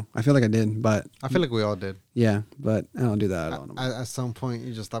 I don't know. I feel like I did, but I feel like we all did. Yeah, but I don't do that at all. At some point,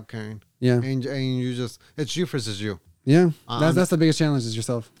 you just stop caring. Yeah, and you just, it's you versus you. Yeah, that's the biggest challenge, is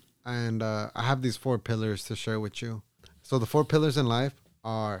yourself. And I have these 4 pillars to share with you. So the 4 pillars in life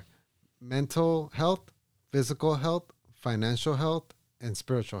are mental health, physical health, financial health, and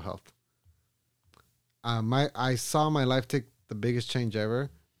spiritual health. I saw my life take the biggest change ever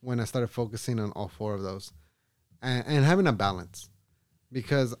when I started focusing on all 4 of those, and having a balance.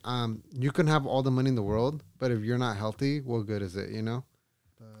 Because you can have all the money in the world, but if you're not healthy, what good is it? Can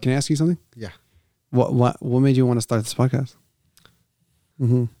I ask you something? Yeah. What made you want to start this podcast?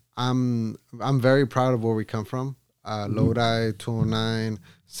 I'm very proud of where we come from. Lodi, 209,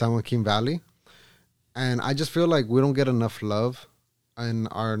 San Joaquin Valley. And I just feel like we don't get enough love in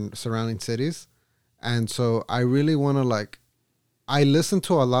our surrounding cities. And so I really want to I listen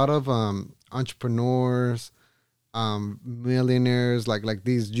to a lot of entrepreneurs, millionaires, like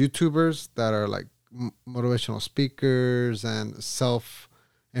these YouTubers that are like motivational speakers and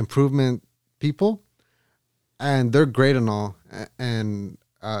self-improvement people. And they're great and all. And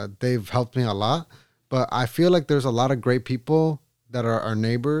they've helped me a lot. But I feel like there's a lot of great people that are our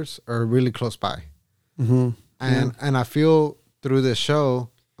neighbors or really close by. And I feel through this show,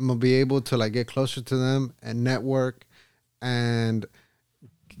 I'm going to be able to get closer to them and network and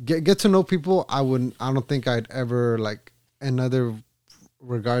get to know people I don't think I'd ever in other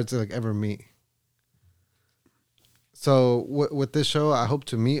regards ever meet. So with this show, I hope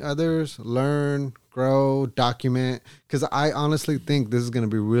to meet others, learn, grow, document, because I honestly think this is going to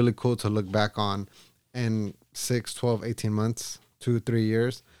be really cool to look back on in 6, 12, 18 months, 2, 3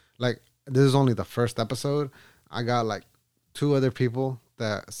 years. This is only the first episode. I got 2 other people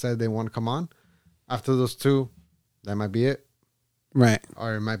that said they want to come on. After those 2, that might be it. Right.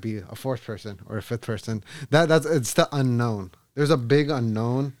 Or it might be a 4th person or a 5th person. It's the unknown. There's a big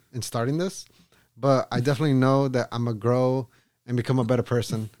unknown in starting this, but I definitely know that I'm gonna grow and become a better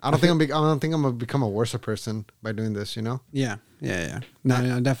person. I don't think I'm gonna become a worse person by doing this. Yeah.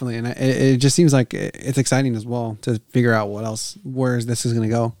 No, definitely. And it just seems like it's exciting as well to figure out where this is gonna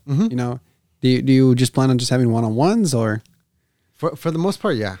go. Do you just plan on just having one-on-ones, or? For the most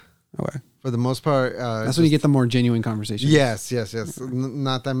part, yeah. Okay. For the most part, that's when you get the more genuine conversation. Yes.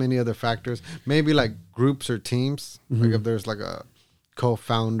 Not that many other factors. Maybe groups or teams. If there's a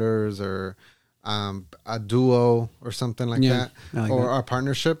co-founders or a duo or something like that, or a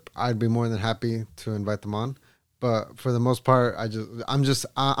partnership, I'd be more than happy to invite them on. But for the most part,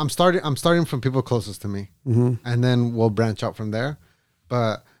 I'm starting from people closest to me, and then we'll branch out from there.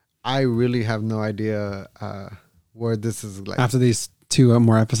 But I really have no idea where this is after these 2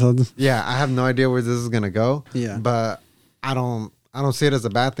 more episodes. Yeah, I have no idea where this is gonna go. Yeah, but I don't see it as a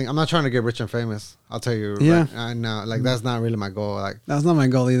bad thing. I'm not trying to get rich and famous. I'll tell you. Yeah, right now, that's not really my goal. That's not my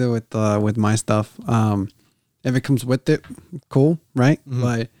goal either with my stuff. If it comes with it, cool, right?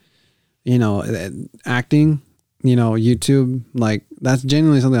 But acting, YouTube, that's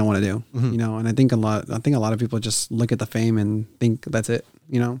genuinely something I want to do. And I think a lot of people just look at the fame and think that's it.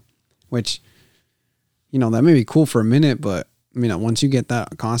 Which that may be cool for a minute, but once you get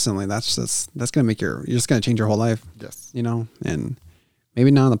that constantly, that's gonna make you're just gonna change your whole life. Yes. And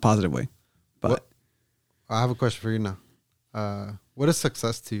maybe not in a positive way. But I have a question for you now. What is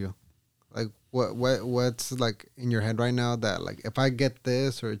success to you? What's in your head right now that if I get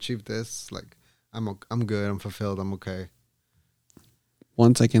this or achieve this, I'm good, I'm fulfilled, I'm okay.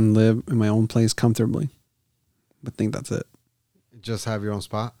 Once I can live in my own place comfortably. but think that's it. Just have your own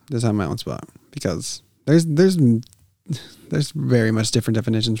spot. Just have my own spot, because there's very much different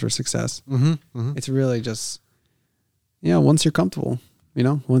definitions for success. It's really just, once you're comfortable,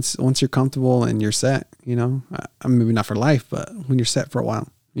 once you're comfortable and you're set, maybe not for life, but when you're set for a while,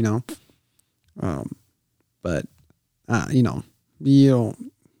 but you don't,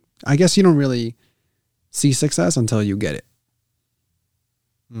 I guess you don't really see success until you get it.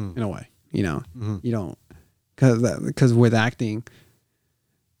 In a way, you don't, because with acting,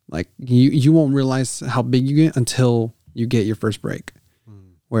 like you won't realize how big you get until you get your first break,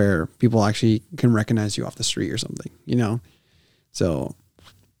 where people actually can recognize you off the street or something, so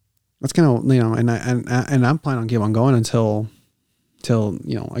that's kind of, and I'm planning on keep on going until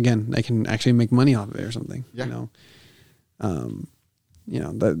again, I can actually make money off of it or something.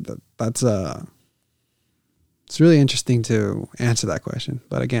 That's it's really interesting to answer that question,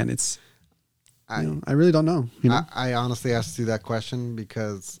 but again, I really don't know. I honestly asked you that question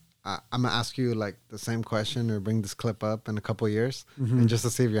because I'm gonna ask you like the same question or bring this clip up in a couple of years, and just to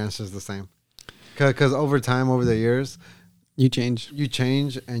see if your answer is the same. Because over time, over the years, you change,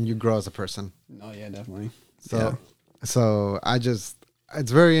 and you grow as a person. Oh yeah, definitely. So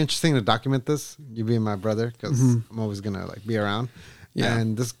it's very interesting to document this. You being my brother, because I'm always gonna like be around. Yeah.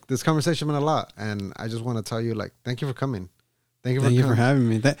 And this conversation meant a lot, and I just want to tell you, like, thank you for coming. Thank you for having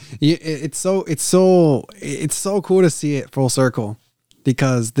me. It's so cool to see it full circle,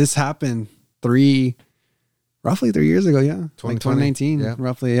 because this happened roughly 3 years ago. Yeah, 2019. Yeah.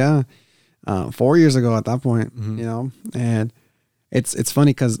 Roughly. Yeah, 4 years ago at that point. And it's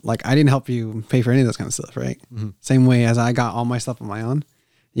funny because like I didn't help you pay for any of this kind of stuff, right? Same way as I got all my stuff on my own,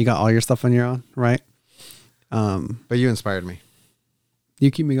 you got all your stuff on your own, right? But you inspired me. You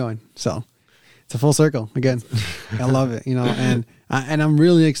keep me going. So it's a full circle again. I love it, and I'm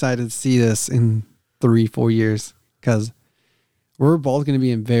really excited to see this in 3-4 years, because we're both going to be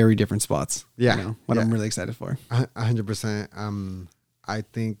in very different spots. Yeah. I'm really excited for. 100%. I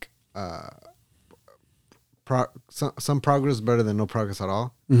think some progress is better than no progress at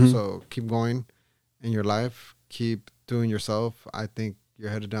all. So keep going in your life. Keep doing yourself. I think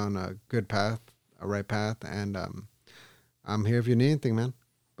you're headed down a good path, a right path, and I'm here if you need anything, man.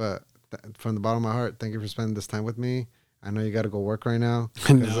 But from the bottom of my heart, thank you for spending this time with me. I know you got to go work right now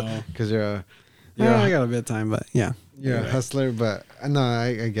because I got a bit of time, but yeah, you're a hustler. But no,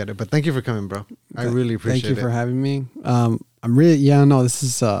 I get it. But thank you for coming, bro. I really appreciate it. Thank you for having me. This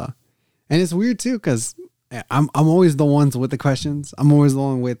is and it's weird too, because I'm always the ones with the questions. I'm always the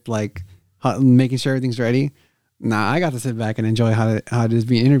one with like making sure everything's ready. Nah, I got to sit back and enjoy how it is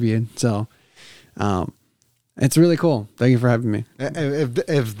being interviewed. So, it's really cool. Thank you for having me.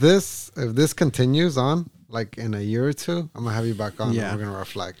 If this continues on like in a year or two, I'm gonna have you back on. Yeah, and we're gonna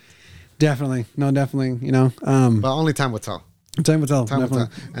reflect. Definitely. Definitely. But only time will tell. Time will tell.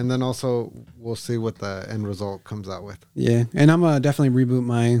 And then also we'll see what the end result comes out with. Yeah, and I'm gonna definitely reboot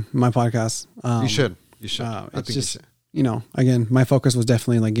my podcast. You should. I think just you should. Again, my focus was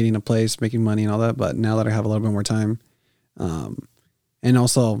definitely like getting a place, making money, and all that. But now that I have a little bit more time, and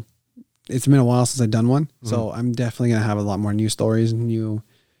also it's been a while since I've done one, so I'm definitely gonna have a lot more new stories and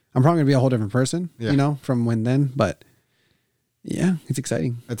I'm probably gonna be a whole different person, from when then. But yeah, it's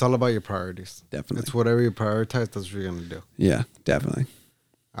exciting. It's all about your priorities. Definitely, it's whatever you prioritize. That's what you're gonna do. Yeah, definitely.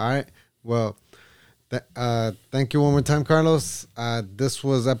 All right. Well, thank you one more time, Carlos. This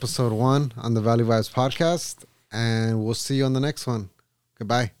was episode 1 on the Value Vibes podcast, and we'll see you on the next one.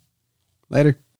 Goodbye. Later.